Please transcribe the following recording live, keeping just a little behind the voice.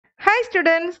Hi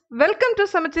students, welcome to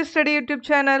SAMACHEER Study YouTube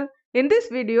channel. In this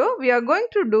video, we are going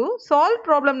to do solve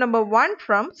problem number 1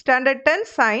 from Standard 10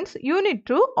 Science Unit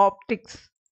 2 Optics.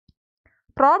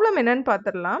 Problem என்னன்னு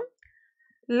பார்த்திடலாம்.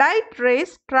 Light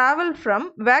rays travel from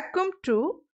vacuum to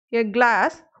a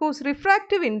glass whose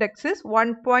refractive index is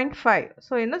 1.5.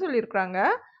 So என்ன சொல்லியிருக்காங்க,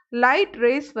 light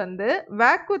rays வந்து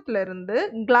vacuumல இருந்து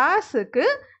glassக்கு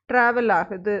travel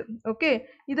ஆகுது. Okay,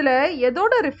 இதுல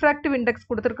எதோட refractive index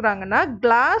கொடுத்திருக்காங்கன்னா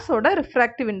glass ஓட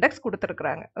refractive index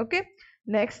கொடுத்திருக்காங்க. Okay,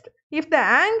 next, if the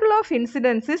angle of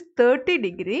incidence is 30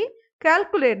 degree,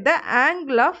 calculate the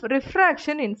angle of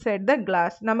refraction inside the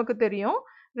glass. நமக்கு தெரியும்,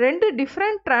 ரெண்டு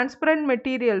different transparent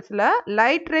materialsல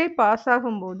light ray pass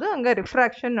ஆகும்போது அங்க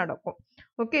refraction நடக்கும்.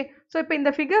 ஓகே, so இப்போ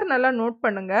இந்த figure நல்லா நோட்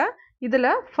பண்ணுங்க. இதுல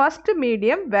first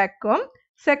medium vacuum,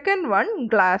 second one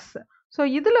glass. So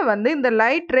இதில் வந்து இந்த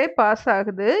லைட் ரே பாஸ்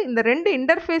ஆகுது. இந்த ரெண்டு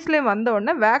இன்டர்ஃபேஸ்லேயும் வந்த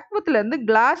உடனே வேக்வத்துலேருந்து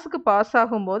கிளாஸுக்கு பாஸ்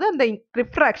ஆகும்போது அந்த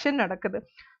ரிஃப்ராக்ஷன் நடக்குது.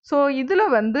 ஸோ இதில்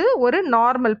வந்து ஒரு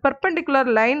நார்மல் பெர்பெண்டிகுலர்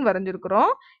லைன்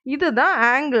வரைஞ்சிருக்கிறோம். இதுதான்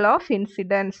ஆங்கிள் ஆஃப்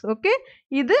இன்சிடென்ஸ். ஓகே,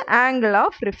 இது ஆங்கிள்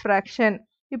ஆஃப் ரிஃப்ராக்ஷன்.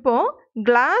 இப்போது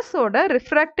கிளாஸோட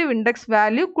ரிஃப்ராக்டிவ் இண்டெக்ஸ்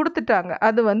வேல்யூ கொடுத்துட்டாங்க.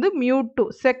 அது வந்து μ2.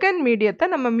 செகண்ட் மீடியத்தை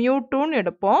நம்ம μ2ன்னு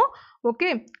எடுப்போம்.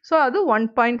 ஓகே, ஸோ அது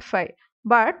 1.5.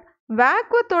 பட்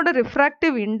வேக்வத்தோட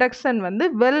ரிஃப்ராக்டிவ் இண்டக்ஷன் வந்து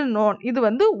வெல் நோன். இது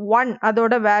வந்து 1,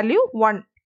 அதோட வேல்யூ 1.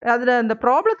 அதில் அந்த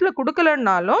ப்ராப்ளத்தில்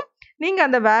கொடுக்கலன்னாலும் நீங்கள்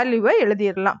அந்த வேல்யூவை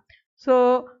எழுதிடலாம். ஸோ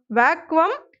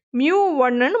வேக்வம்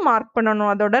μ1ன்னு மார்க்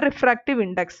பண்ணணும் அதோட refractive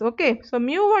index. Okay, so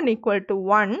μ1 equal to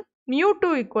 1,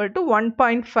 μ2 equal to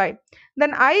 1.5.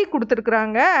 தென் ஐ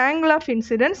கொடுத்துருக்குறாங்க, ஆங்கிள் ஆஃப்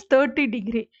இன்சிடென்ஸ் 30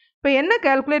 டிகிரி. இப்போ என்ன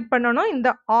கேல்குலேட் பண்ணணும், இந்த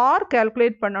ஆர்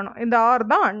கேல்குலேட் பண்ணணும். இந்த ஆர்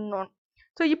தான் அன்னோன்.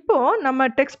 ஸோ இப்போது நம்ம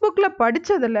டெக்ஸ்ட் புக்கில்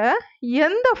படித்ததில்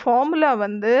எந்த ஃபார்முலா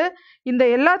வந்து இந்த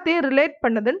எல்லாத்தையும் ரிலேட்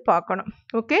பண்ணுதுன்னு பார்க்கணும்.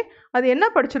 ஓகே, அது என்ன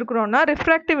படிச்சிருக்கிறோன்னா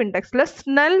ரிஃப்ராக்டிவ் இண்டெக்ஸில்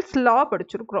ஸ்னெல்ஸ் லா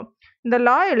படிச்சிருக்கிறோம். இந்த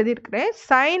லா எழுதியிருக்கிறேன்,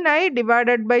 sin I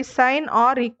divided by sin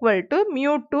R equal to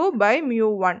μ2 by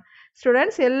μ1.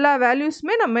 Students, எல்லா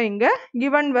வேல்யூஸுமே நம்ம இங்கே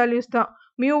கிவன் வேல்யூஸ் தான்.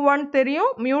 μ1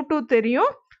 தெரியும், μ2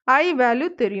 தெரியும், I வேல்யூ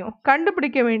தெரியும்.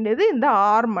 கண்டுபிடிக்க வேண்டியது இந்த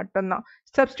R மட்டும்தான்.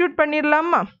 சப்ஸ்டியூட்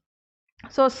பண்ணிடலாமா?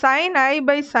 So sin I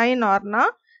by sin R na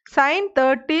sin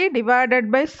 30 divided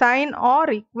by sin R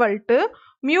equal to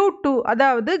μ2,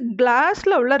 அதாவது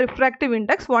கிளாஸ்ல உள்ள refractive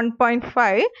index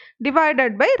 1.5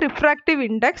 divided by refractive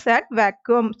index at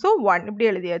vacuum. So 1 இப்படி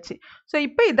எழுதியாச்சு. ஸோ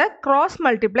இப்போ இதை cross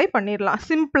multiply பண்ணிடலாம்,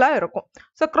 சிம்பிளாக இருக்கும்.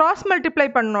 ஸோ cross multiply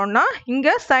பண்ணோன்னா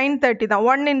இங்கே sin 30 தான்,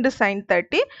 1 into sin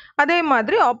 30. அதே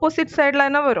மாதிரி ஆப்போசிட் சைடில்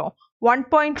என்ன வரும்,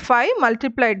 1.5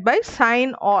 multiplied by sin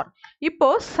R. இப்போ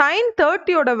sin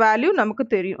 30 ஓட வேல்யூ நமக்கு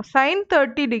தெரியும். sin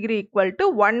 30 degree equal to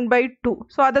 1/2.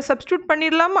 So அதை சப்ஸ்டியூட்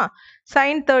பண்ணிடலாமா?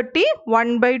 sin 30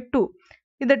 1/2.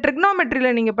 இதை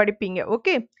ட்ரிக்னாமெட்ரியில் நீங்கள் படிப்பீங்க.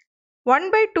 Okay,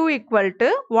 1/2 equal to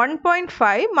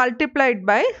 1.5 multiplied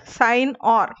by sin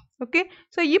R. Okay,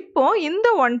 so இப்போ இந்த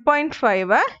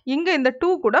 1.5 இங்கே இந்த 2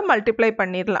 கூட மல்டிப்ளை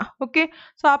பண்ணிடலாம். ஓகே,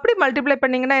 ஸோ அப்படி மல்டிப்ளை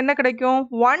பண்ணிங்கன்னா என்ன கிடைக்கும்,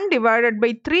 1 divided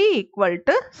by 3 equal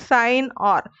to sign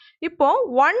R. இப்போ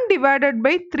 1 டிவைடட்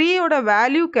பை 3யோட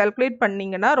வேல்யூ கேல்குலேட்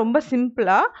பண்ணிங்கன்னா ரொம்ப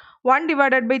சிம்பிளாக 1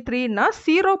 டிவைடட் பை 3னா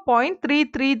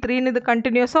 0.333ன்னு இது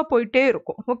கண்டினியூஸாக போயிட்டே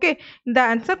இருக்கும். ஓகே, இந்த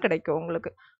ஆன்சர் கிடைக்கும்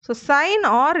உங்களுக்கு. So sign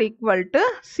R equal to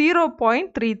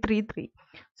 0.333.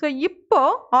 So இப்போ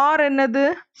ஆர் என்னது,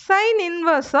 sine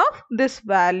inverse of this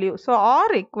value. So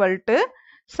R equal to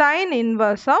sine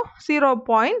inverse of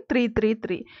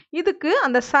 0.333. இதுக்கு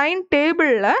அந்த சைன்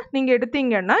டேபிளில் நீங்கள்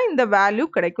எடுத்தீங்கன்னா இந்த வேல்யூ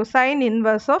கிடைக்கும். Sine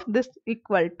inverse of this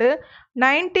equal to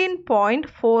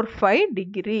 19.45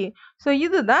 degree. So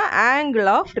இதுதான் angle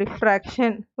of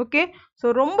refraction. Okay, so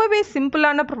ரொம்பவே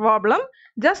சிம்பிளான ப்ராப்ளம்.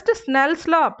 ஜஸ்ட்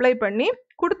ஸ்னெல்ஸ்லாம் அப்ளை பண்ணி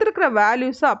கொடுத்துருக்கிற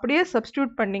வேல்யூஸை அப்படியே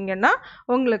சப்ஸ்டியூட் பண்ணிங்கன்னா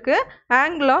உங்களுக்கு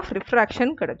ஆங்கிள் ஆஃப்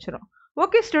ரிஃப்ராக்ஷன் கிடைச்சிரும்.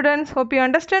 Okay students, hope you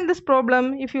understand this problem.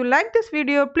 If you like this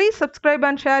video, please subscribe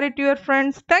and share it to your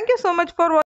friends. Thank you so much for watching.